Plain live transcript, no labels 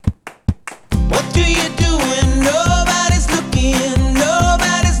you doing? Nobody's looking.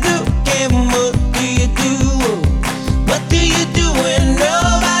 Nobody's looking. What do you do? What do you do when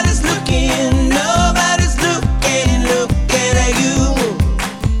nobody's looking? Nobody's looking. Looking at you.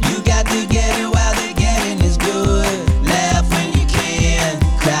 You got to get it while the getting is good. Laugh when you can.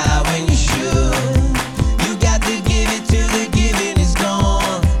 Cry when you should. You got to give it till the giving is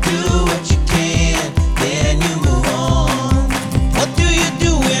gone. Do what you can, then you move on. What do you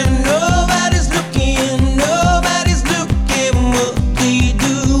do when nobody's looking? Nobody's looking. What do you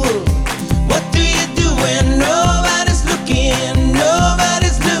do? What do you do when nobody's looking?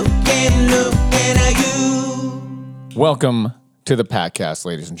 Nobody's looking. Looking at you. Welcome to the Patcast,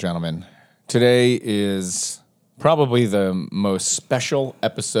 ladies and gentlemen. Today is probably the most special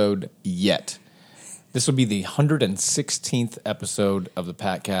episode yet. This will be the 116th episode of the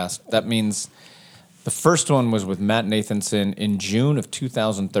Patcast. That means the first one was with Matt Nathanson in June of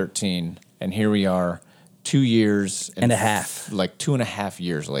 2013, and here we are 2 years And a half. like 2.5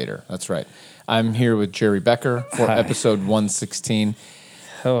 years later. That's right. I'm here with Jerry Becker for Hi. episode 116.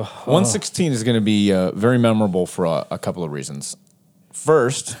 Oh, 116 is going to be very memorable for a couple of reasons.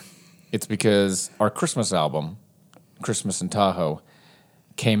 First, it's because our Christmas album, Christmas in Tahoe,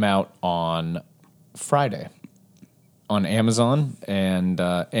 came out on Friday on Amazon, and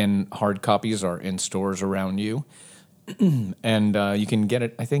hard copies are in stores around you. And you can get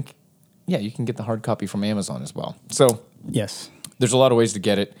it, I think, you can get the hard copy from Amazon as well. So yes. there's a lot of ways to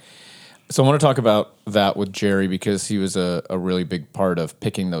get it. So I want to talk about that with Jerry because he was a really big part of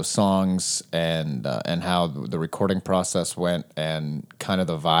picking those songs and how the recording process went and kind of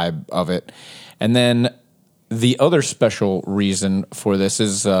the vibe of it. And then the other special reason for this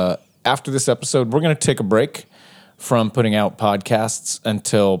is after this episode, we're going to take a break from putting out podcasts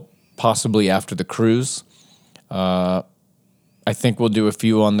until possibly after the cruise. I think we'll do a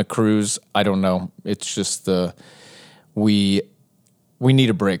few on the cruise. I don't know. It's just we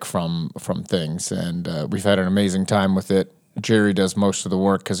need a break from things, and we've had an amazing time with it. Jerry does most of the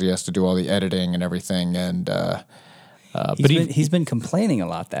work because he has to do all the editing and everything, and He's been complaining a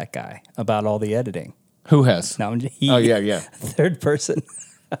lot, that guy, about all the editing. who has? Now, Oh yeah, third person.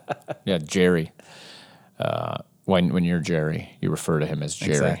 yeah, Jerry. When you're Jerry, you refer to him as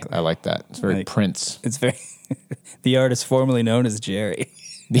Jerry. Exactly. I like that. It's very Like- Prince. It's very the artist formerly known as Jerry.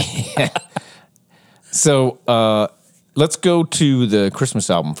 Yeah. So let's go to the Christmas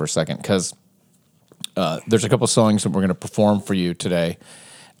album for a second because there's a couple songs that we're going to perform for you today,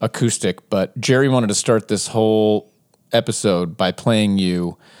 acoustic. But Jerry wanted to start this whole episode by playing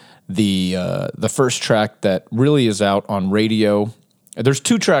you the first track that really is out on radio. There's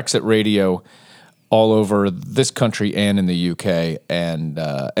 2 tracks at radio all over this country and in the UK, and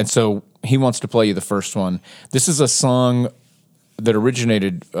so he wants to play you the first one. This is a song that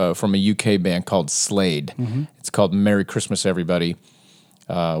originated from a UK band called Slade. Mm-hmm. It's called Merry Christmas, Everybody.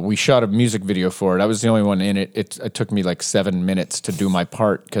 We shot a music video for it. I was the only one in it. It took me like 7 minutes to do my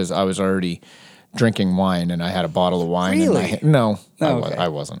part because I was already drinking wine and I had a bottle of wine. Really? In my hand. No, okay. I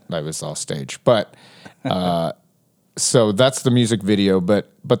wasn't. I was off stage. But so that's the music video. But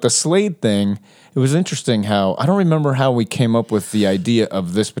the Slade thing, it was interesting how, I don't remember how we came up with the idea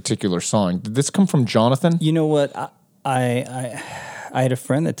of this particular song. Did this come from Jonathan? You know what? I had a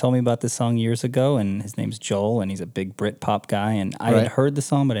friend that told me about this song years ago, and his name's Joel, and he's a big Brit pop guy. And I Right. had heard the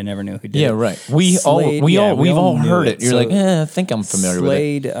song, but I never knew who did it. Yeah, right. We've all knew heard it. You're So like, I think I'm familiar with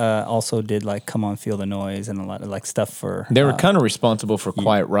it. Slade also did like "Come On, Feel the Noise" and a lot of like stuff for. They were kind of responsible for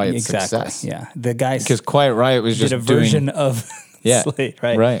Quiet Riot's exactly. success. Yeah, the guys Because Quiet Riot was did just a version doing, of yeah, Slade,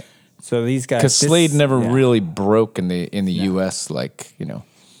 right? Right. So these guys, Because Slade never yeah. really broke in the U.S. like, you know.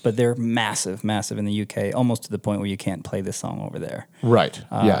 But they're massive in the UK, almost to the point where you can't play this song over there. Right.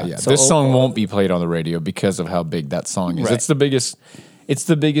 Yeah. so This song won't be played on the radio because of how big that song is. Right. It's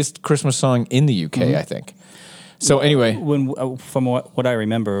the biggest Christmas song in the UK, I think. So anyway, From what I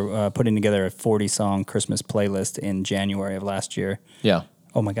remember, putting together a 40-song Christmas playlist in January of last year. yeah.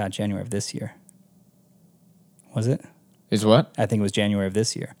 Oh my God, January of this year. Was it? Is what? I think it was January of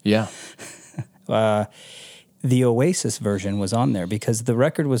this year. Yeah. The Oasis version was on there because the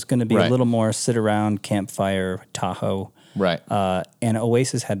record was going to be Right. a little more sit around, campfire, Tahoe. Right. And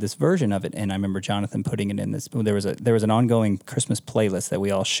Oasis had this version of it, and I remember Jonathan putting it in this. There was an ongoing Christmas playlist that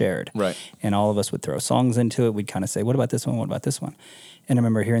we all shared, Right. And all of us would throw songs into it. We'd kind of say, "What about this one? What about this one?" And I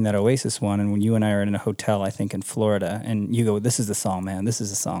remember hearing that Oasis one, and when you and I are in a hotel, I think in Florida, and you go, "This is the song, man. This is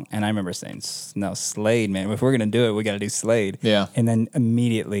the song." And I remember saying, "No, Slade, man. If we're gonna do it, we got to do Slade." Yeah. And then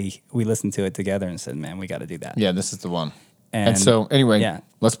immediately we listened to it together and said, "Man, we got to do that." Yeah, this is the one. And And so anyway, yeah.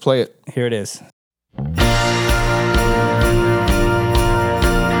 let's play it. Here it is.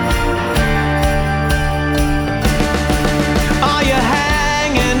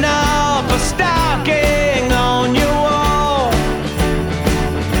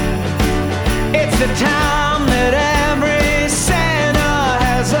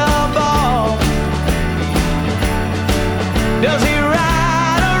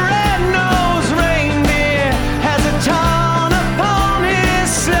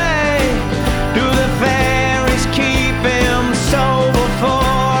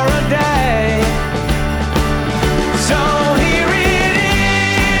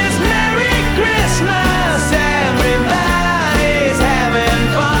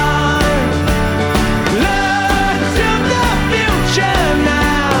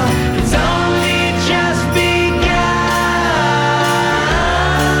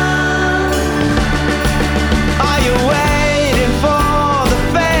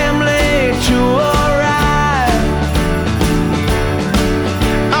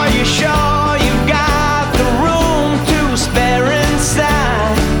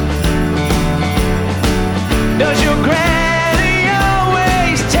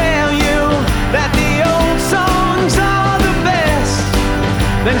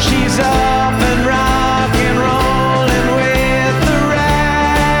 then she's up and rock and rolling with the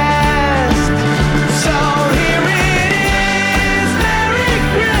rest. So here it is, Merry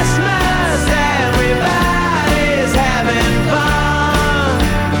Christmas, everybody's having fun.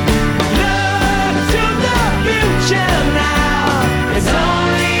 Look to the future now, it's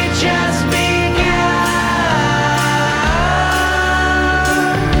only just begun.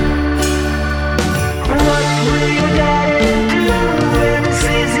 What will your daddy do when he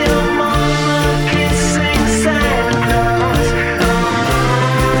sees your mama kissing Santa Claus?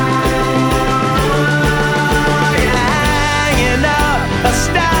 You're hanging up a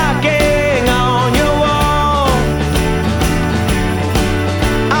stocking on your wall.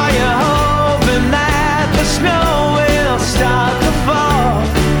 Are you hoping that the snow will start to fall?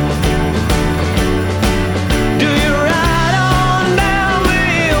 Do you ride on down the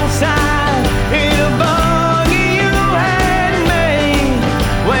hillside in a buggy you handmade?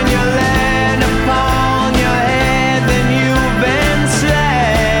 When you land upon your head, then you've been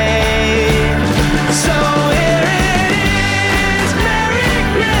saved. So here it is, Merry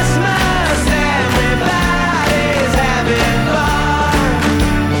Christmas, everybody's having fun.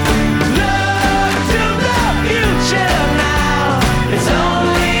 Look to the future now, it's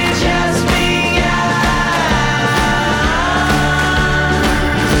only just begun.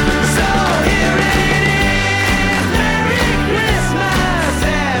 So here it is, Merry Christmas,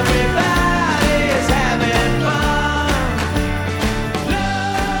 everybody's having fun.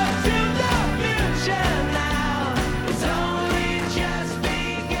 Look to the future now, it's only just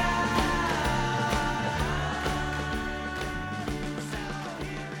begun.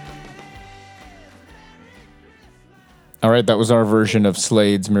 All right, that was our version of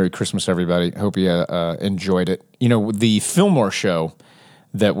Slade's "Merry Christmas, Everybody." Hope you enjoyed it. You know, the Fillmore show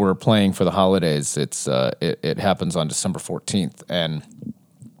that we're playing for the holidays, it happens on December 14th. And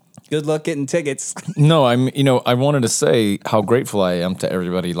Good luck getting tickets. no, I wanted to say how grateful I am to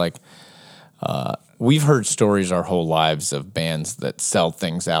everybody. Like, we've heard stories our whole lives of bands that sell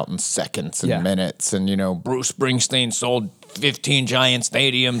things out in seconds and Yeah. minutes. And, Bruce Springsteen sold 15 giant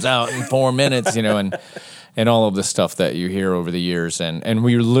stadiums out in 4 minutes, and all of the stuff that you hear over the years. And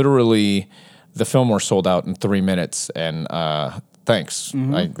we literally, the Fillmore sold out in 3 minutes. And thanks.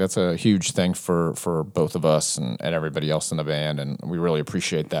 That's a huge thing for both of us and everybody else in the band. And we really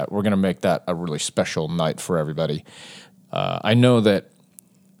appreciate that. We're going to make that a really special night for everybody. I know that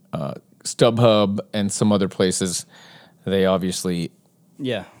StubHub and some other places, they obviously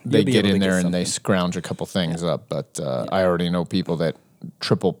Yeah. they you'll be get able to in there and they something. scrounge a couple things up. But I already know people that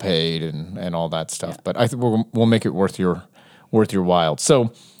triple paid and all that stuff. Yeah. But I think we'll make it worth your while.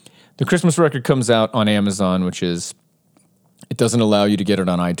 So the Christmas record comes out on Amazon, which is, it doesn't allow you to get it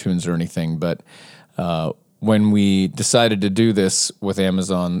on iTunes or anything. But when we decided to do this with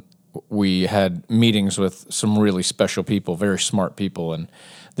Amazon, we had meetings with some really special people, very smart people, and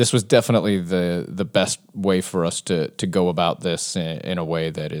this was definitely the best way for us to go about this in a way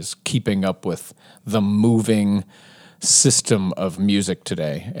that is keeping up with the moving system of music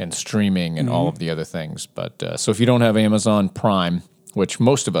today and streaming and all of the other things. But so if you don't have Amazon Prime, which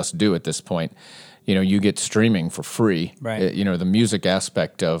most of us do at this point, you get streaming for free. Right. The music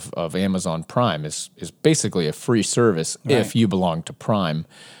aspect of Amazon Prime is basically a free service if Right. you belong to Prime,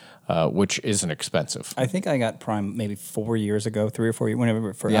 which isn't expensive. I think I got Prime maybe 4 years ago, 3 or 4 years,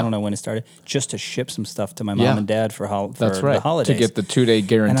 whenever. I Yeah. don't know when it started, just to ship some stuff to my Yeah. mom and dad for That's right. the holidays. To get the 2-day and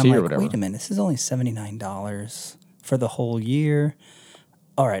guarantee I'm like, or whatever. wait a minute, this is only $79 for the whole year.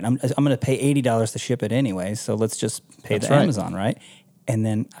 All right, I'm going to pay $80 to ship it anyway, so let's just pay That's the right. Amazon, right? And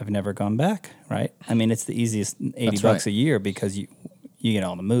then I've never gone back, right? I mean, it's the easiest $80 That's bucks right. a year because you get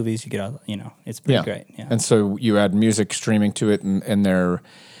all the movies, you get all, it's pretty great. Yeah. And so you add music streaming to it, and their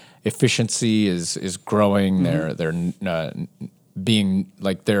efficiency is growing. Mm-hmm. They're being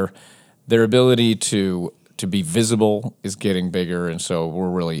like their ability to be visible is getting bigger, and so we're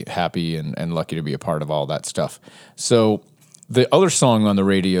really happy and lucky to be a part of all that stuff. So the other song on the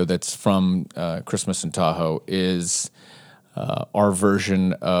radio that's from Christmas in Tahoe is our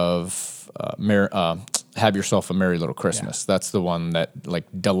version of Have Yourself a Merry Little Christmas. That's the one that, like,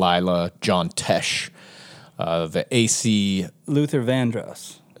 Delilah, John Tesh, the AC, Luther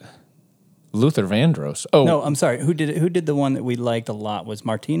Vandross. Luther Vandross. Oh, No, I'm sorry. Who did the one that we liked a lot? Was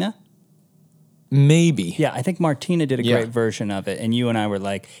Martina? maybe. Yeah, I think Martina did a Yeah. great version of it, and you and I were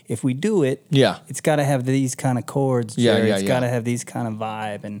like, if we do it, Yeah. it's got to have these kind of chords, Yeah, Jerry. yeah, It's yeah. got to have these kind of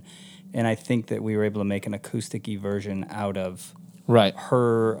vibe, and I think that we were able to make an acoustic-y version out of Right.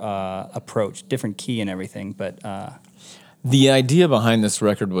 her approach, different key and everything, but The idea behind this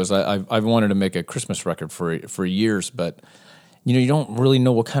record was I've wanted to make a Christmas record for years, but you don't really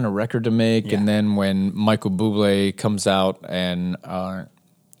know what kind of record to make. Yeah. And then when Michael Bublé comes out and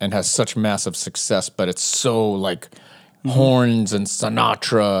has such massive success, but it's so like horns and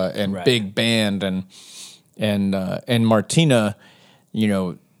Sinatra and Right. big band and Martina,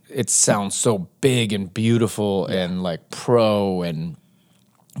 it sounds so big and beautiful and like pro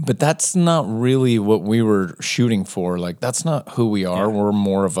but that's not really what we were shooting for. Like that's not who we are. We're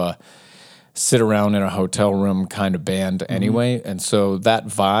more of a sit around in a hotel room kind of band anyway. And so that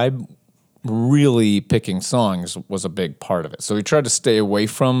vibe, really picking songs was a big part of it. So we tried to stay away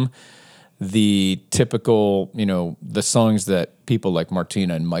from the typical, the songs that people like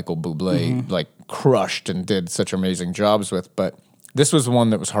Martina and Michael Bublé like crushed and did such amazing jobs with. But this was one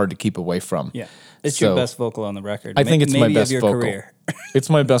that was hard to keep away from. Yeah. It's So, your best vocal on the record. I think it's my Maybe best of your vocal. career. It's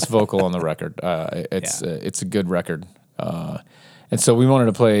my best vocal on the record. It's a good record. And so we wanted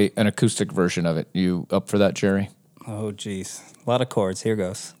to play an acoustic version of it. You up for that, Jerry? Oh, geez. A lot of chords. Here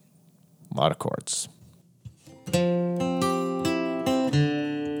goes. A lot of chords.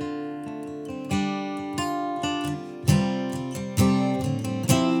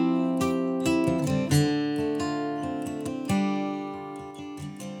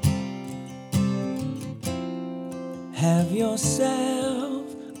 Have yourself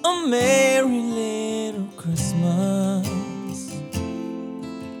a merry little Christmas.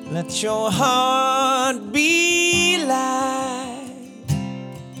 Let your heart be light.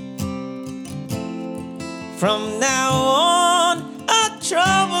 From now on, our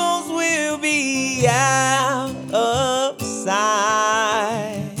troubles will be out of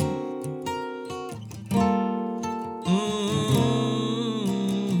sight.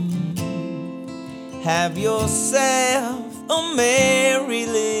 Have yourself a merry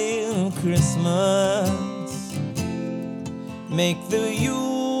little Christmas. Make the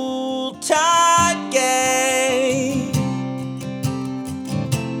Yuletide gay.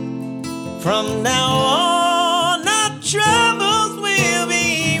 From now on, our troubles will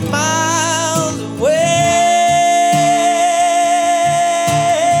be miles away.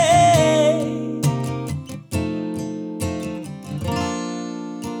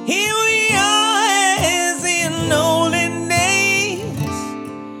 Here we are as in olden days,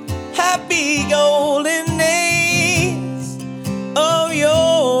 happy golden days of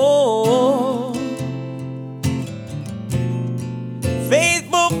yore.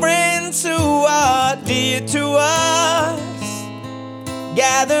 Faithful friends who are dear to us,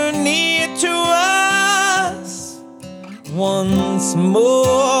 gather near to us once more.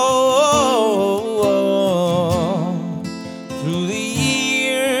 Through the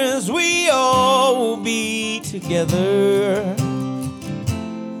years we all will be together,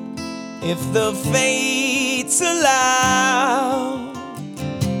 if the fates allow.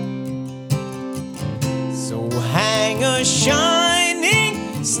 So hang a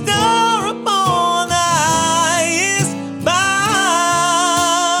shining star upon the highest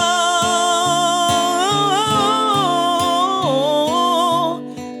bough,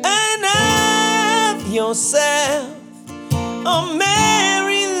 and have yourself a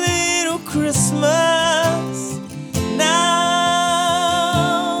merry little Christmas now.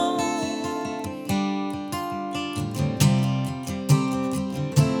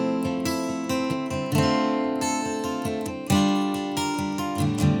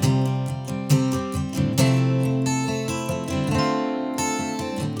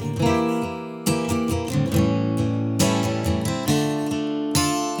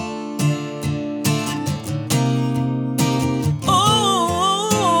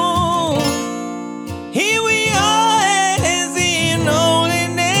 Oh, here we are as in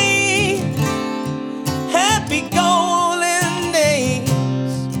olden days, happy golden days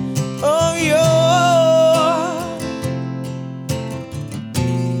of yore.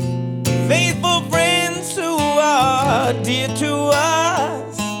 Faithful friends who are dear to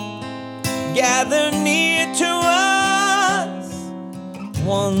us, gather near to us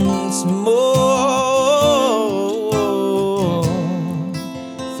once more.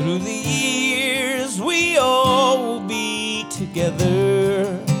 Through the years we all will be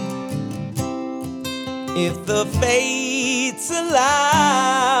together, if the fates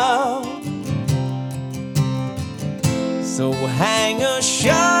allow. So hang a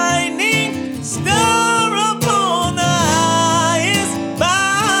shining star upon the highest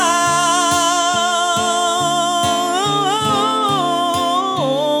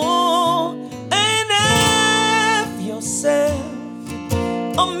bough, and have yourself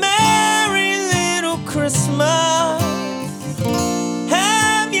a merry little Christmas.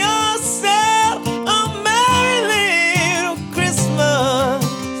 Have yourself a merry little Christmas.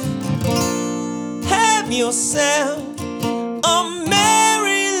 Have yourself a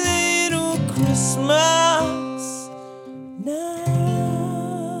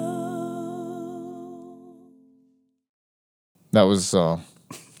That was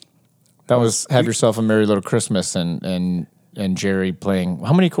Have Yourself a Merry Little Christmas and Jerry playing.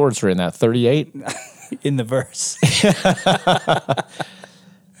 How many chords were in that? 38? In the verse.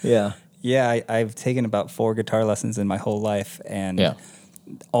 Yeah. Yeah, I've taken about 4 guitar lessons in my whole life, and Yeah.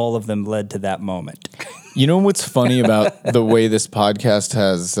 all of them led to that moment. You know what's funny about the way this podcast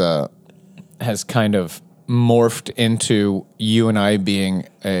has kind of morphed into you and I being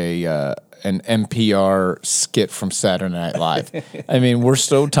an NPR skit from Saturday Night Live. I mean, we're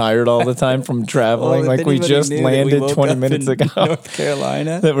so tired all the time from traveling. Well, if like we anybody just knew that we landed woke 20 up minutes in ago. North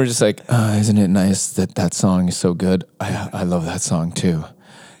Carolina. That we're just like, isn't it nice that song is so good? I love that song too.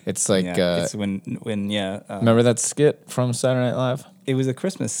 It's like, Yeah, it's when remember that skit from Saturday Night Live? it was a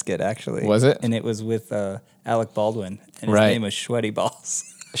Christmas skit, actually. Was it? And it was with Alec Baldwin, and his Right. name was Sweaty Balls.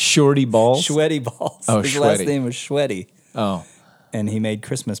 Shorty Balls? Sweaty Balls. Oh, his last Sweaty. name was Sweaty, Oh. and he made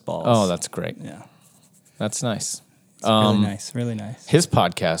Christmas balls. Oh, that's great. yeah. That's nice. It's really nice, really nice. His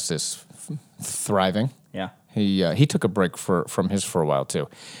podcast is thriving. Yeah. He took a break from his for a while too.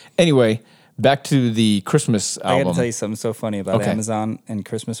 Anyway, back to the Christmas I album. got to tell you something so funny about Okay. Amazon and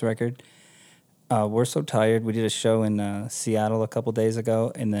Christmas record. We're so tired. We did a show in Seattle a couple days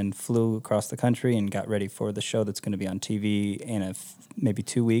ago, and then flew across the country and got ready for the show that's going to be on TV in maybe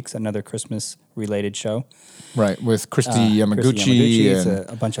 2 weeks. Another Christmas-related show. Right, with Christy Christy Yamaguchi it's and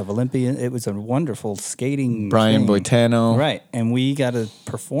a bunch of Olympians. It was a wonderful skating. Brian thing. Boitano. Right, and we got to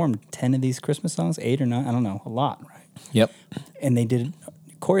perform 10 of these Christmas songs, 8 or 9, I don't know, a lot, right? Yep. And they did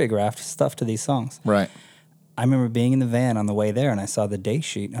choreographed stuff to these songs. Right. I remember being in the van on the way there, and I saw the day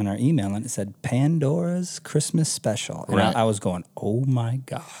sheet on our email, and it said Pandora's Christmas Special. And Right. I was going, oh my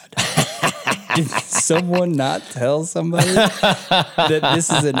God. Did someone not tell somebody that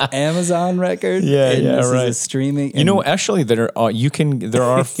this is an Amazon record? Yeah, and yeah, this right. is a streaming. You know, actually, there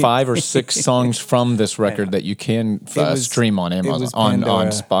are 5 or 6 songs from this record that you can was- stream on it Amazon was on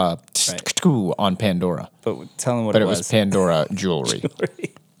Pandora. But tell them what But it it was Pandora jewelry.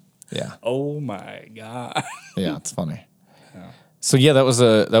 Yeah, Oh my God. yeah, it's funny. So yeah, that was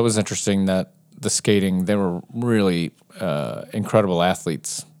interesting. That the skating, they were really incredible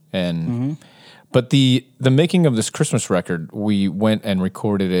athletes, and but the making of this Christmas record, we went and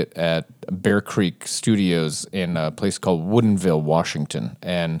recorded it at Bear Creek Studios in a place called Woodinville, Washington,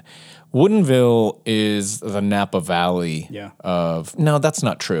 and Woodinville is the Napa Valley Yeah. No, that's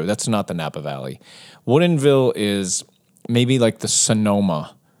not true. That's not the Napa Valley. Woodinville is maybe like the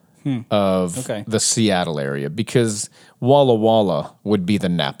Sonoma of Okay. the Seattle area, because Walla Walla would be the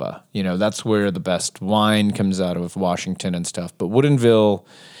Napa. You know, that's where the best wine comes out of Washington and stuff. But Woodinville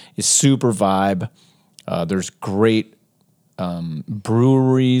is super vibe. There's great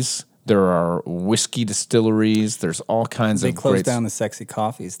breweries. There are whiskey distilleries. There's all kinds They of closed great. down the Sexy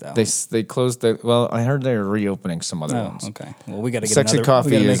Coffees, though. They closed the. Well, I heard they're reopening some other Oh, ones. okay. Well, we got to get Sexy another, we Coffee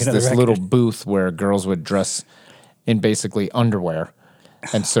gotta make is another this record. little booth where girls would dress in basically underwear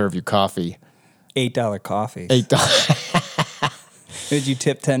and serve you coffee. $8 coffee. $8. Did you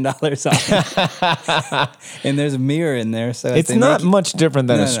tip $10 on it? And there's a mirror in there, so if It's they not make you- much different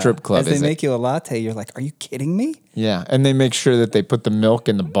than No, a no. strip club, If they is make it? you a latte, you're like, "Are you kidding me?" Yeah, and they make sure that they put the milk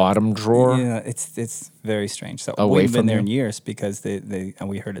in the bottom drawer. Yeah, it's very strange. So Away we've been from there you? in years because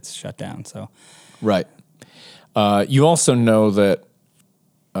we heard it's shut down. So Right. You also know that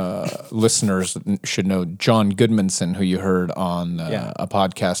listeners should know John Goodmanson, who you heard on Yeah. a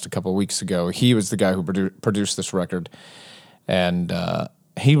podcast a couple of weeks ago. He was the guy who produced this record, and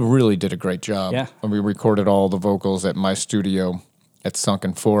he really did a great job. Yeah. And we recorded all the vocals at my studio at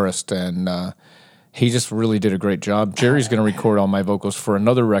Sunken Forest, and he just really did a great job. Jerry's going to record all my vocals for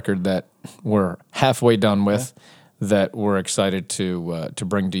another record that we're halfway done with, that we're excited to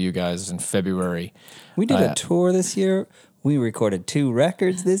bring to you guys in February. we did a tour this year. We recorded 2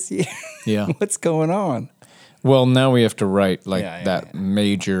 records this year. Yeah. What's going on? Well, now we have to write Yeah, that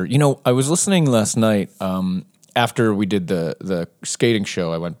major. You know, I was listening last night after we did the skating show.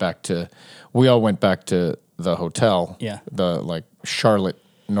 We all went back to the hotel. Yeah. The Charlotte,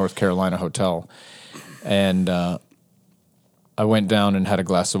 North Carolina hotel, and I went down and had a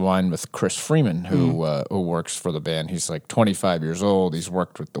glass of wine with Chris Freeman, who works for the band. He's like 25 years old. He's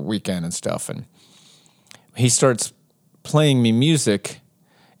worked with The Weeknd and stuff, and he starts playing me music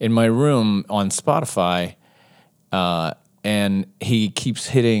in my room on Spotify, and he keeps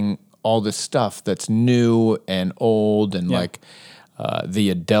hitting all this stuff that's new and old, and Yeah. the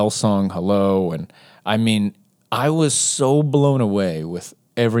Adele song "Hello," and I mean, I was so blown away with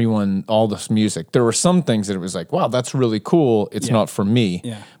all this music. There were some things that it was like, wow, that's really cool. It's Yeah. not for me,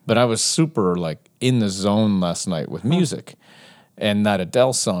 Yeah. but I was super in the zone last night with music. And that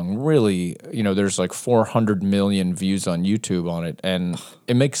Adele song really, there's like 400 million views on YouTube on it, and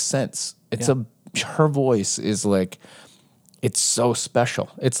it makes sense. Her voice is like, it's so special.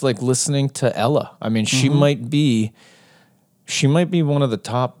 It's like listening to Ella. I mean, she might be one of the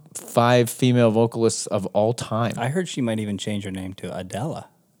top 5 female vocalists of all time. I heard she might even change her name to Adela.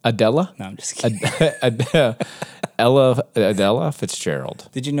 Adela? No, I'm just kidding. Adela Fitzgerald.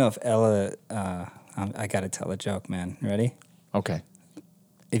 Did you know if Ella? I got to tell a joke, man. Ready? Okay.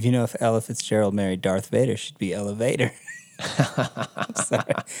 If you know if Ella Fitzgerald married Darth Vader, she'd be Elevator. I'm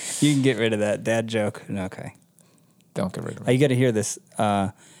sorry. You can get rid of that dad joke. Okay. Don't get rid of You it. got to hear this.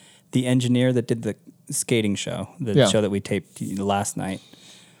 The engineer that did the skating show, the show that we taped last night,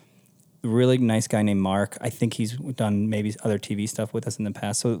 really nice guy named Mark. I think he's done maybe other TV stuff with us in the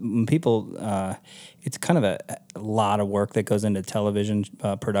past. So when people, it's kind of a lot of work that goes into television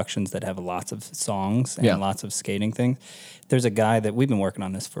productions that have lots of songs and lots of skating things. There's a guy that we've been working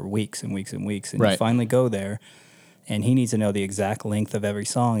on this for weeks and weeks and weeks, and you finally go there, and he needs to know the exact length of every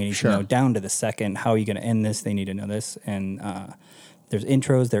song. He needs to know down to the second, how are you going to end this? They need to know this. And there's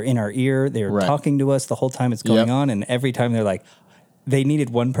intros. They're in our ear. They're talking to us the whole time it's going on, and every time they're like, they needed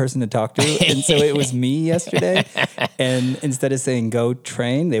one person to talk to, and so it was me yesterday. And instead of saying "Go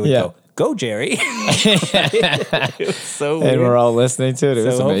train," they would go Jerry. It was so weird. And we're all listening to it. It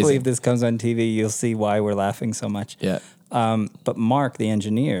was So hopefully, amazing. if this comes on TV, you'll see why we're laughing so much. Yeah. But Mark, the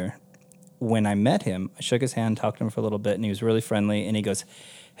engineer, when I met him, I shook his hand, talked to him for a little bit, and he was really friendly. And he goes,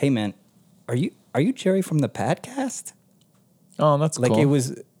 "Hey, man, are you Jerry from the podcast?" Oh, that's Like cool. it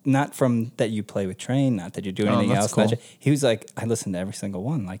was not from that you play with Train, not that you do anything that's else. cool. He was like, I listened to every single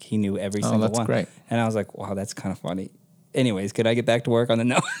one. Like he knew every single that's one. great. And I was like, wow, that's kind of funny. Anyways, could I get back to work on the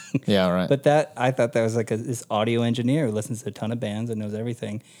note? Yeah, right. But I thought that was like this audio engineer who listens to a ton of bands and knows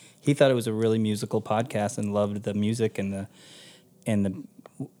everything. He thought it was a really musical podcast and loved the music and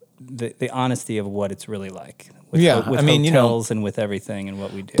the honesty of what it's really like. With Yeah, I mean, hotels and with everything and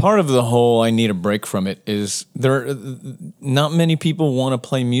what we do. Part of the whole I need a break from it is not many people want to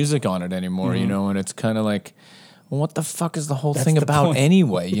play music on it anymore, and it's kind of like, well, what the fuck is the whole thing the about point.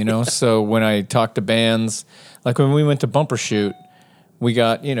 anyway, So when I talk to bands, like when we went to Bumper Shoot, we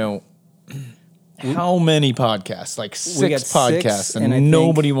got, how many podcasts? Like We got 6 podcasts, six, and I think-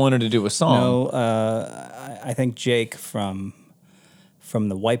 nobody wanted to do a song. No, I think Jake from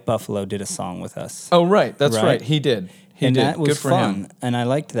the White Buffalo did a song with us. Oh, right. That's Right. right. He did. He and did. that was Good for fun. him. And I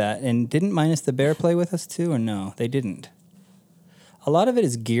liked that. And didn't Minus the Bear play with us too, or no? They didn't. A lot of it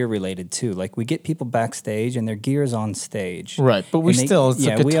is gear related too. Like we get people backstage and their gear is on stage. Right, but we And still, it's a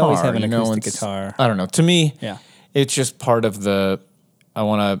guitar. we always have an you know, acoustic it's- guitar. I don't know. To me, Yeah. it's just part of I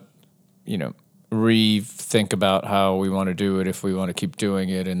want to, rethink about how we want to do it if we want to keep doing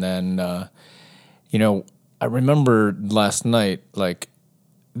it. And then, I remember last night, like,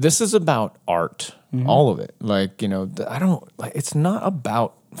 this is about art, all of it. Like, it's not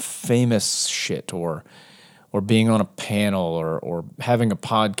about famous shit or being on a panel or having a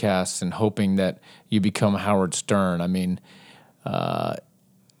podcast and hoping that you become Howard Stern. I mean,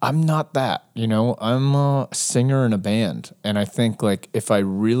 I'm not that, I'm a singer in a band. And I think like if I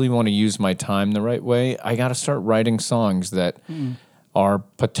really want to use my time the right way, I got to start writing songs that are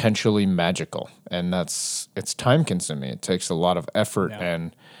potentially magical. And it's time consuming. It takes a lot of effort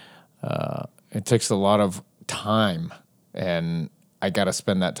and it takes a lot of time. And I got to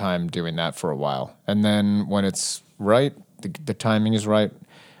spend that time doing that for a while. And then when it's right, the timing is right,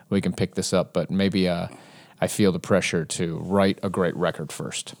 we can pick this up. But maybe I feel the pressure to write a great record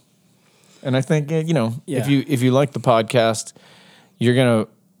first. And I think, if you like the podcast,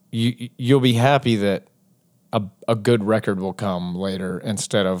 you'll be happy that a good record will come later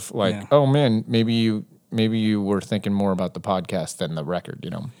instead of like, oh man, maybe you were thinking more about the podcast than the record,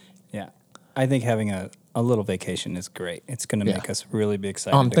 Yeah. I think having a little vacation is great. It's going to make us really be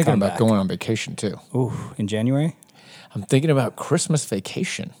excited. I'm to thinking come about back. going on vacation too. Ooh, in January? I'm thinking about Christmas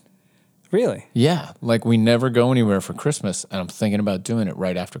vacation. Really? Yeah, like we never go anywhere for Christmas, and I'm thinking about doing it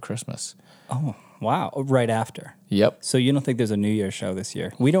right after Christmas. Oh, wow. Right after. Yep. So you don't think there's a New Year's show this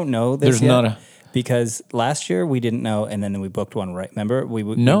year? We don't know this There's yet. not a- Because last year we didn't know, and then we booked one, right? Remember? We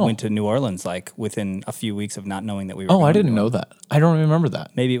No. went to New Orleans like within a few weeks of not knowing that we were Oh, going I to didn't New know Orleans. that. I don't remember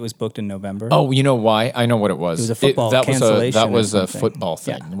that. Maybe it was booked in November. Oh, you know why? I know what it was. It was a football that cancellation that or was a something. football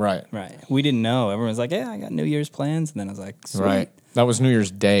thing, Yeah. right? Right. We didn't know. Everyone was like, yeah, I got New Year's plans. And then I was like, sweet. Right. That was New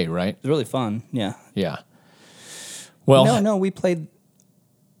Year's Day, right? It was really fun. Yeah. Yeah. Well, No, we played.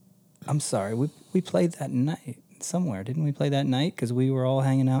 I'm sorry. We played that night somewhere. Didn't we play that night? Because we were all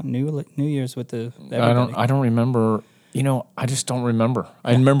hanging out New Year's with everybody. I don't remember. I just don't remember.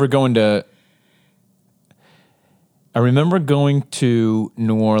 I remember going to. I remember going to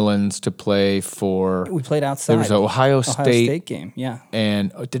New Orleans to play for. We played outside. There was an Ohio State game, yeah.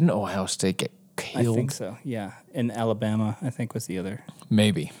 and didn't Ohio State get I killed? think so, yeah. And Alabama, I think, was the other.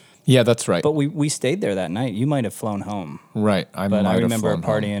 Maybe. Yeah, that's right. But we stayed there that night. You might have flown home. Right. But might I have remember flown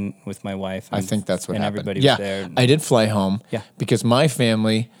home. partying with my wife. I think that's what and happened. everybody yeah, was there. I did fly home. Yeah. Because my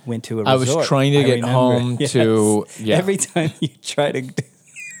family Went to a I was resort. trying to I get remember. home Yes. to. Yeah. Every time you try to.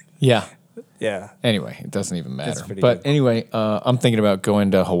 yeah. Yeah. Anyway, it doesn't even matter. pretty But good. anyway, I'm thinking about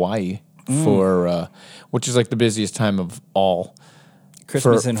going to Hawaii for, which is like the busiest time of all.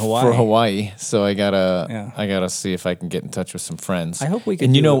 Christmas in Hawaii. For Hawaii, so I gotta Yeah. see if I can get in touch with some friends. I hope we can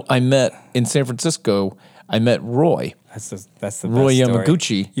And you do know, it. I met in San Francisco. I met Roy. That's the Roy best story.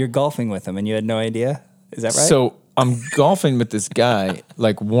 Yamaguchi. You're golfing with him and you had no idea? Is that right? So I'm golfing with this guy,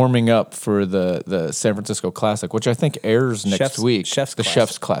 like warming up for the San Francisco Classic, which I think airs next Chef's- week. Chef's the Classic.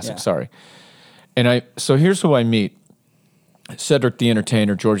 Chef's Classic. Yeah. Sorry. And so here's who I meet: Cedric the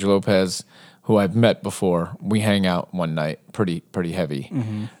Entertainer, George Lopez, who I've met before. We hang out one night, pretty heavy.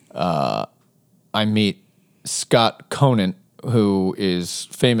 Mm-hmm. I meet Scott Conant, who is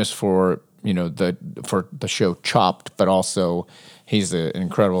famous for the show Chopped, but also he's an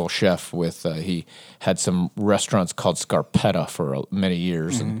incredible chef. He had some restaurants called Scarpetta for many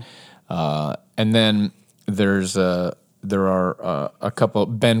years, and then there are a couple,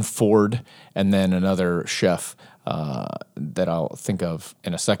 Ben Ford, and then another chef that I'll think of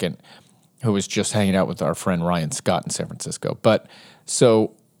in a second, who was just hanging out with our friend Ryan Scott in San Francisco. But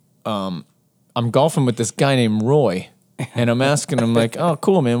so I'm golfing with this guy named Roy, and I'm asking him like, "Oh,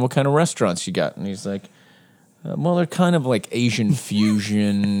 cool, man. What kind of restaurants you got?" And he's like, "Well, they're kind of like Asian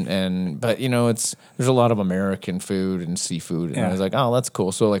fusion, but there's a lot of American food and seafood." And I was like, "Oh, that's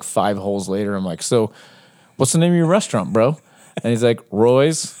cool." So like 5 holes later, I'm like, "So, what's the name of your restaurant, bro?" And he's like,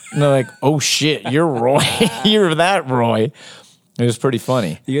 "Roy's." And they're like, "Oh shit, you're Roy. You're that Roy." It was pretty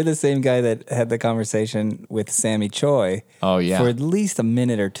funny. You're the same guy that had the conversation with Sammy Choi. Oh, yeah. For at least a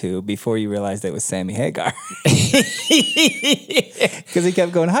minute or two before you realized it was Sammy Hagar. Because he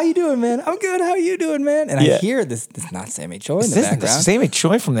kept going, "How you doing, man? I'm good. How you doing, man?" And I hear this is not Sammy Choi in the This background. is Sammy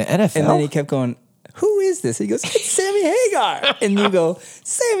Choi from the NFL. And then he kept going, "Who is this?" He goes, "It's Sammy Hagar." And you go,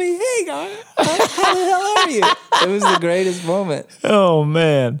 "Sammy Hagar? How the hell are you?" It was the greatest moment. Oh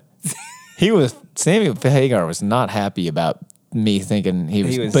man, Sammy Hagar was not happy about me thinking he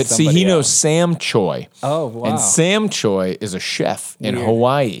was. But see, he somebody knows else. Sam Choi. Oh, wow. And Sam Choi is a chef in Weird.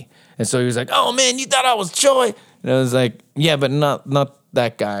 Hawaii, and so he was like, "Oh man, you thought I was Choi?" And I was like, "Yeah, but not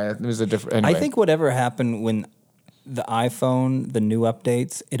that guy. It was a different." Anyway. I think whatever happened when the iPhone, the new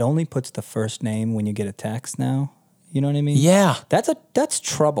updates, it only puts the first name when you get a text now. You know what I mean? Yeah, That's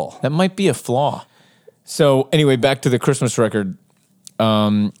trouble. that might be a flaw. So anyway, back to the Christmas record.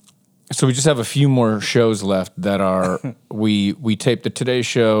 So we just have a few more shows left that are we taped the Today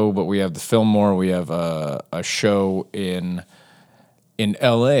Show, but we have the Fillmore. We have a show in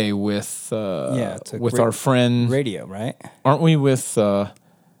L.A. with It's a with great our friend. radio, right? Aren't we with? We're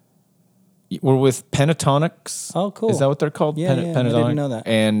with Pentatonics. Oh, cool. Is that what they're called? Yeah, yeah, I didn't know that.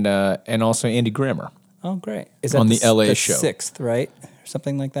 And also Andy Grammer. Oh, great. Is that On the LA the show. 6th, right? Or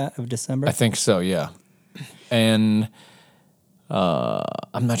something like that of December? I think so, yeah. And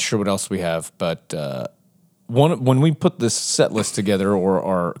I'm not sure what else we have, but when we put this set list together, or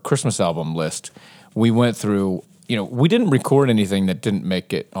our Christmas album list, we went through, we didn't record anything that didn't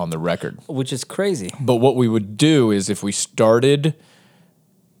make it on the record. Which is crazy. But what we would do is if we started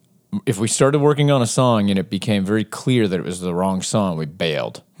working on a song and it became very clear that it was the wrong song, we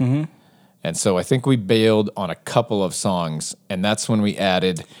bailed. Mm-hmm. And so I think we bailed on a couple of songs, and that's when we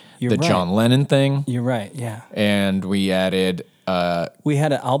added You're right. John Lennon thing, You're right, yeah. and we added We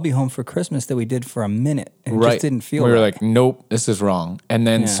had an I'll Be Home for Christmas that we did for a minute, and it right. just didn't feel We were right. like, nope, this is wrong. And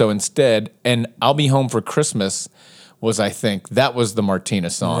then Yeah. so instead, and I'll Be Home for Christmas was, I think, that was the Martina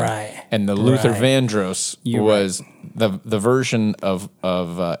song, Right. And the Luther Right. Vandross You're was the version of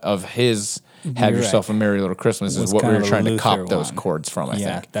his "Have You're Yourself right. a Merry Little Christmas" Was is what we kind were of a trying to Luther cop those one. chords from. I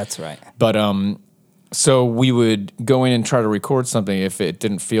yeah, think. that's right. But so we would go in and try to record something if it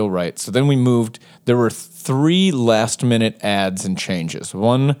didn't feel right. So then we moved. There were 3 last-minute adds and changes.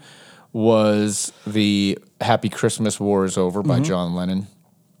 One was the "Happy Christmas, War is Over" by John Lennon.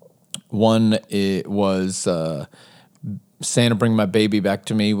 One was "Santa Bring My Baby Back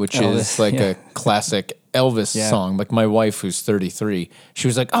to Me," which Elvis, is like yeah. a classic Elvis Yeah. song. Like my wife, who's 33, she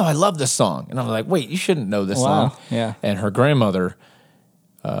was like, "Oh, I love this song," and I'm like, "Wait, you shouldn't know this Wow, song." yeah. And her grandmother,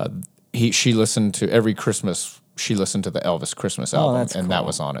 she listened to every Christmas. She listened to the Elvis Christmas album, that's and that cool.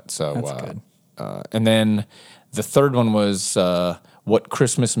 was on it. So, That's good. And then the third one was What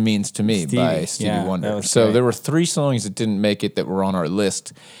Christmas Means to Me by Stevie yeah, that Wonder. was So great. there were 3 songs that didn't make it that were on our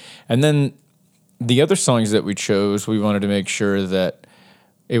list. And then the other songs that we chose, we wanted to make sure that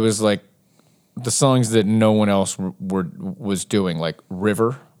it was like the songs that no one else was doing, like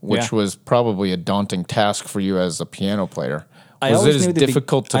River, which Yeah. was probably a daunting task for you as a piano player. I Was it always as knew the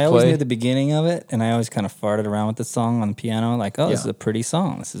difficult to I always play? knew the beginning of it, and I always kind of farted around with the song on the piano, like, "Oh, this Yeah. is a pretty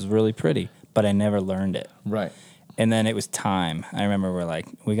song. This is really pretty." But I never learned it. Right. And then it was time. I remember we're like,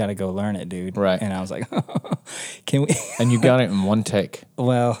 "We got to go learn it, dude." Right. And I was like, "Can we?" And you got it in one take.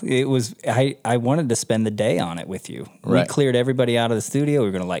 Well, it was. I wanted to spend the day on it with you. Right. We cleared everybody out of the studio. We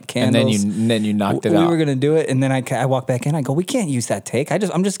were gonna light And candles. then you knocked it we out. were gonna do it, and then I walk back in. I go, "We can't use that take.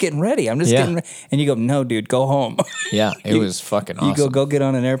 I'm just getting ready. I'm just Yeah. getting." And you go, "No, dude, go home." Yeah, it was fucking awesome. You go get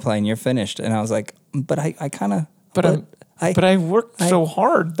on an airplane. You're finished. And I was like, "But I kind of." But I worked so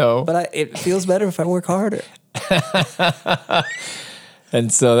hard though. But it feels better if I work harder.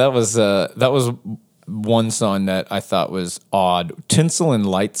 And so that was one song that I thought was odd. Tinsel and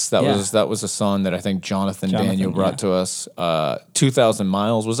Lights, that Yeah. was a song that I think Jonathan Daniel brought yeah. to us. 2,000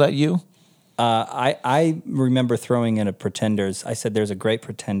 Miles, was that you? I remember throwing in a Pretenders. I said, "There's a great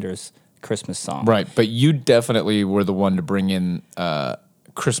Pretenders Christmas song." Right, but you definitely were the one to bring in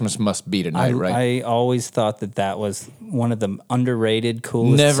Christmas Must Be Tonight, right? I always thought that was one of the underrated,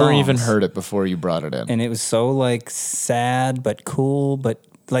 coolest Never songs. even heard it before you brought it in. And it was so like sad but cool, but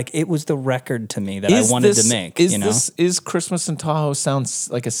like it was the record to me that I wanted to make. Is Christmas in Tahoe sounds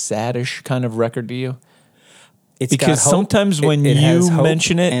like a saddish kind of record to you? It's got Because hope. sometimes when It has you hope,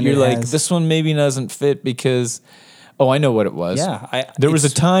 mention it, and you're like, has- this one maybe doesn't fit because, oh, I know what it was. Yeah, there was a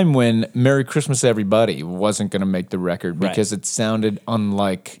it's- time when Merry Christmas Everybody wasn't going to make the record Right. because it sounded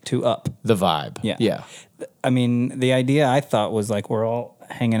unlike Too up. the vibe. Yeah. Yeah. I mean, the idea I thought was like we're all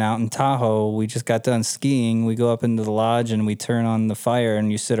hanging out in Tahoe. We just got done skiing. We go up into the lodge and we turn on the fire and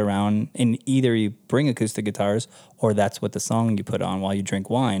you sit around and either you bring acoustic guitars or that's what the song you put on while you drink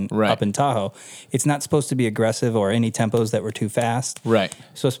wine Right. up in Tahoe. It's not supposed to be aggressive or any tempos that were too fast. Right.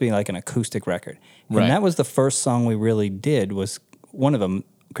 It's supposed to be like an acoustic record. And Right. that was the first song we really did was one of them,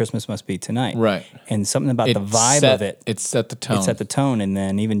 Christmas Must Be Tonight. Right. And something about the vibe set, of it. It set the tone. It set the tone. And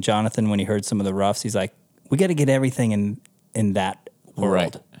then even Jonathan, when he heard some of the roughs, he's like, we got to get everything in that world.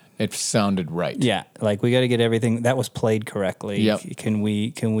 Right. It sounded right. Yeah, like we got to get everything that was played correctly. Yep. Can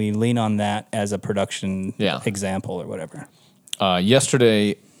we lean on that as a production Yeah. example or whatever?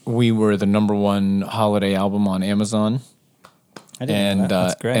 Yesterday, we were the #1 holiday album on Amazon. I didn't know that.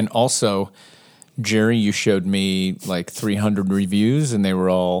 That's great. And also, Jerry, you showed me like 300 reviews, and they were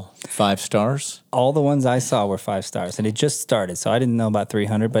all 5 stars. all the ones I saw were 5 stars, and it just started, so I didn't know about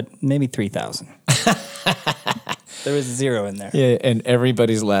 300, but maybe 3,000. There was 0 in there. Yeah, and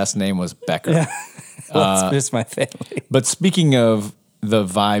everybody's last name was Becker. Well, it's just my family. But speaking of the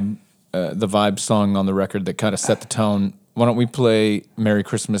vibe song on the record that kind of set the tone, why don't we play "Merry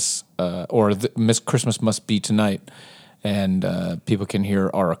Christmas" or "Miss Christmas Must Be Tonight," and people can hear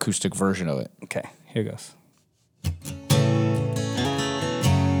our acoustic version of it. Okay, here goes.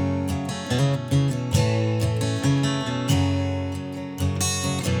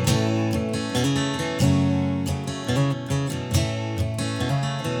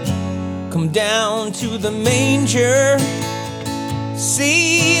 Come down to the manger,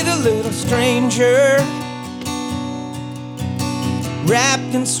 see the little stranger,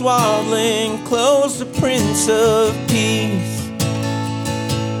 wrapped in swaddling clothes, the Prince of Peace.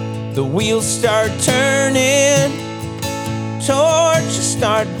 The wheels start turning, torches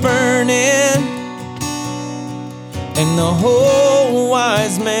start burning, and the whole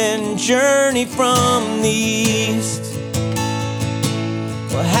wise men journey from the east.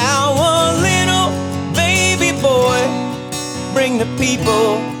 Well, how a little baby boy bring the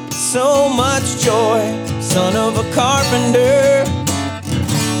people so much joy. Son of a carpenter,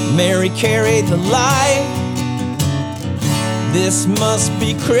 Mary carried the light. This must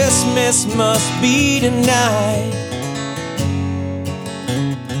be Christmas, must be tonight.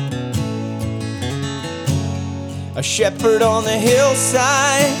 A shepherd on the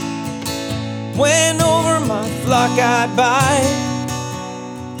hillside went over my flock I'd buy.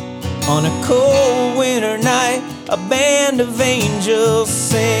 On a cold winter night, a band of angels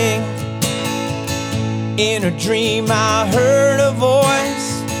sing. In a dream I heard a voice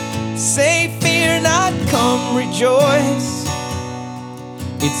say, "Fear not, come rejoice.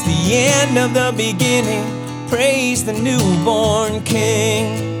 It's the end of the beginning, praise the newborn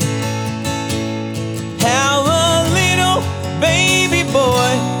King." How a little baby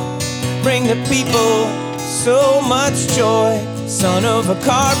boy bring the people so much joy. Son of a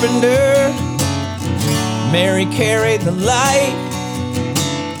carpenter, Mary carried the light.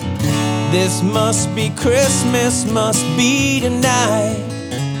 This must be Christmas, must be tonight.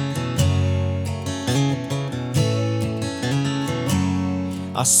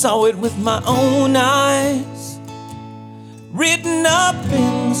 I saw it with my own eyes, written up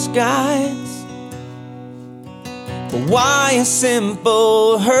in the skies. But why a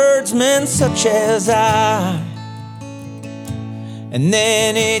simple herdsman such as I? And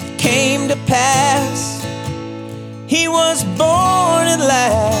then it came to pass, he was born at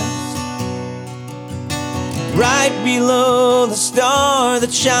last, right below the star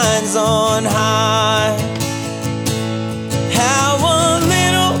that shines on high. How a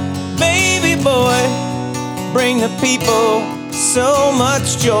little baby boy bring the people so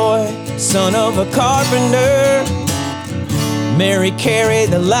much joy. Son of a carpenter, Mary carried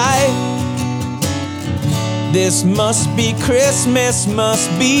the light. This must be Christmas, must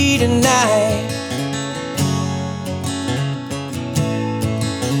be tonight.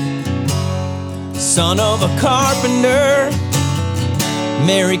 Son of a carpenter,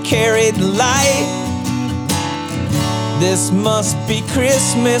 Mary carried the light. This must be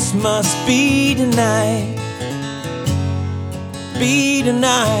Christmas, must be tonight. Be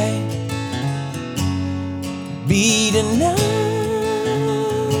tonight. Be tonight.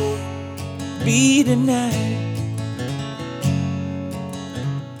 Be tonight.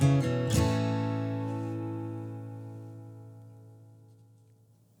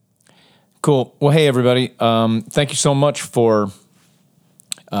 Cool. Well, hey everybody. Thank you so much for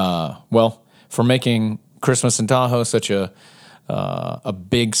for making Christmas in Tahoe such a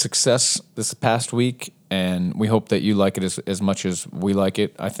big success this past week, and we hope that you like it as much as we like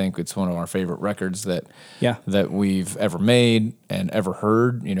it. I think it's one of our favorite records that we've ever made and ever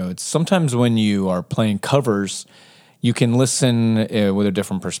heard. You know, it's sometimes when you are playing covers, you can listen with a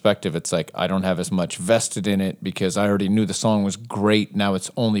different perspective. It's like, I don't have as much vested in it because I already knew the song was great. Now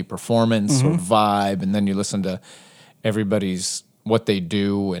it's only performance or vibe. And then you listen to everybody's, what they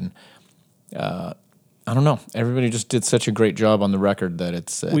do. And I don't know. Everybody just did such a great job on the record that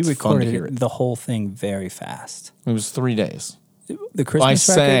it's we fun to hear recorded it. the whole thing very fast. It was 3 days. The Christmas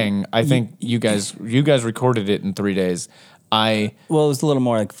I record, sang, I think you guys recorded it in 3 days. well, it was a little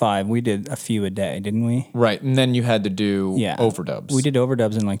more like 5. We did a few a day, didn't we? Right, and then you had to do Yeah, overdubs. We did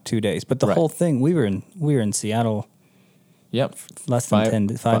overdubs in like 2 days, but the Right. whole thing, we were in Seattle Yep, less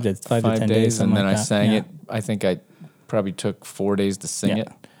than 5 to 10 days, and something then like I that. sang Yeah. it. I think I probably took 4 days to sing Yeah. it.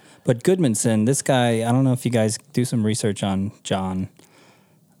 But Goodmanson, this guy, I don't know if you guys do some research on John.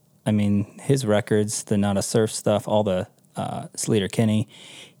 I mean, his records, the Not a Surf stuff, all the Sleater Kinney.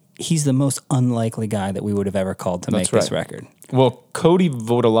 He's the most unlikely guy that we would have ever called to make this right. record. Well, Cody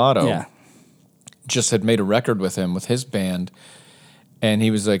Vodolato Yeah. just had made a record with him with his band, and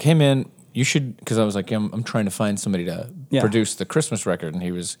he was like, "Hey man, you should," because I was like, I'm trying to find somebody to Yeah. produce the Christmas record, and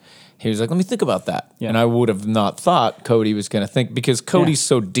he was like, "Let me think about that." Yeah. And I would have not thought Cody was going to think, because Cody's Yeah.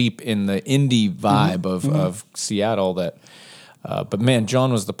 so deep in the indie vibe of Seattle that. But man,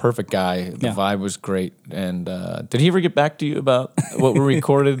 John was the perfect guy. The Yeah. vibe was great. And did he ever get back to you about what we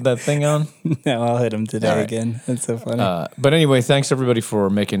recorded that thing on? No, I'll hit him today All right. again. That's so funny. But anyway, thanks everybody for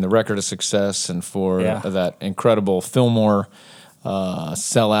making the record a success and for Yeah. that incredible Fillmore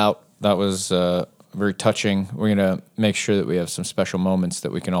sellout. That was very touching. We're going to make sure that we have some special moments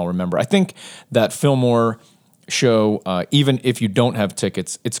that we can all remember. I think that Fillmore show, even if you don't have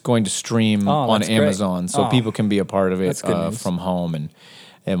tickets, it's going to stream on that's great. Amazon, so Oh, people can be a part of it that's good news. from home, and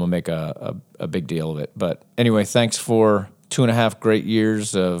we'll make a big deal of it. But anyway, thanks for 2.5 great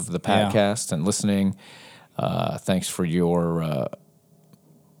years of the podcast and listening. Thanks for your...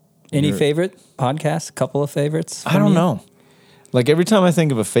 Any favorite podcasts? Couple of favorites? I don't know. Like, every time I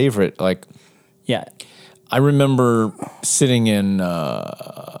think of a favorite, like, Yeah. I remember sitting in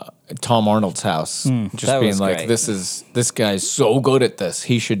Tom Arnold's house, just that being was like, great. this guy's so good at this.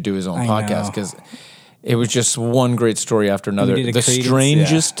 He should do his own I podcast, know. because it was just one great story after another. did a The Creedence,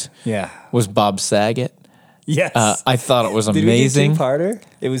 strangest Yeah. was Bob Saget. Yes. I thought it was Did amazing. we do two-parter?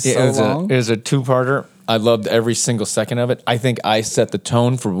 It was It so was long. it was a 2-parter. I loved every single second of it. I think I set the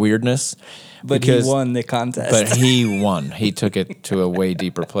tone for weirdness. but he won the contest. But he won. He took it to a way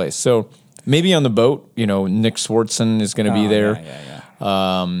deeper place. So maybe on the boat, Nick Swartzen is going to be there.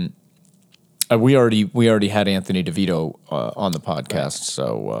 Yeah. We already had Anthony DeVito on the podcast,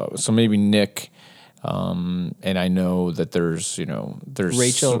 so maybe Nick. And I know that there's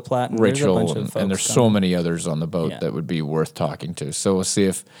Rachel Platten. There's a Rachel, bunch of and folks there's so coming. many others on the boat Yeah. that would be worth talking to. So we'll see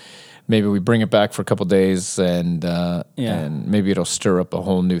if maybe we bring it back for a couple days, and maybe it'll stir up a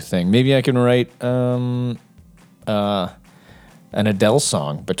whole new thing. Maybe I can write an Adele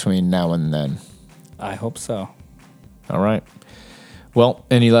song between now and then. I hope so. All right. Well,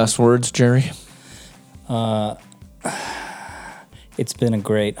 any last words, Jerry? It's been a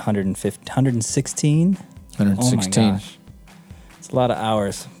great 116. 116. Oh my gosh. It's a lot of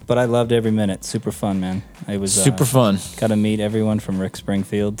hours, but I loved every minute. Super fun, man. It was Super fun. Got to meet everyone from Rick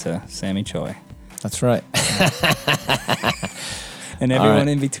Springfield to Sammy Choi That's right. and everyone right.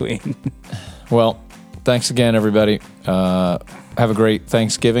 in between. Well, thanks again, everybody. Have a great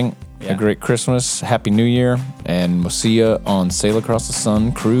Thanksgiving, Yeah. a great Christmas, Happy New Year, and we'll see you on Sail Across the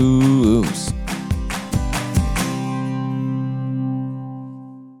Sun Cruise.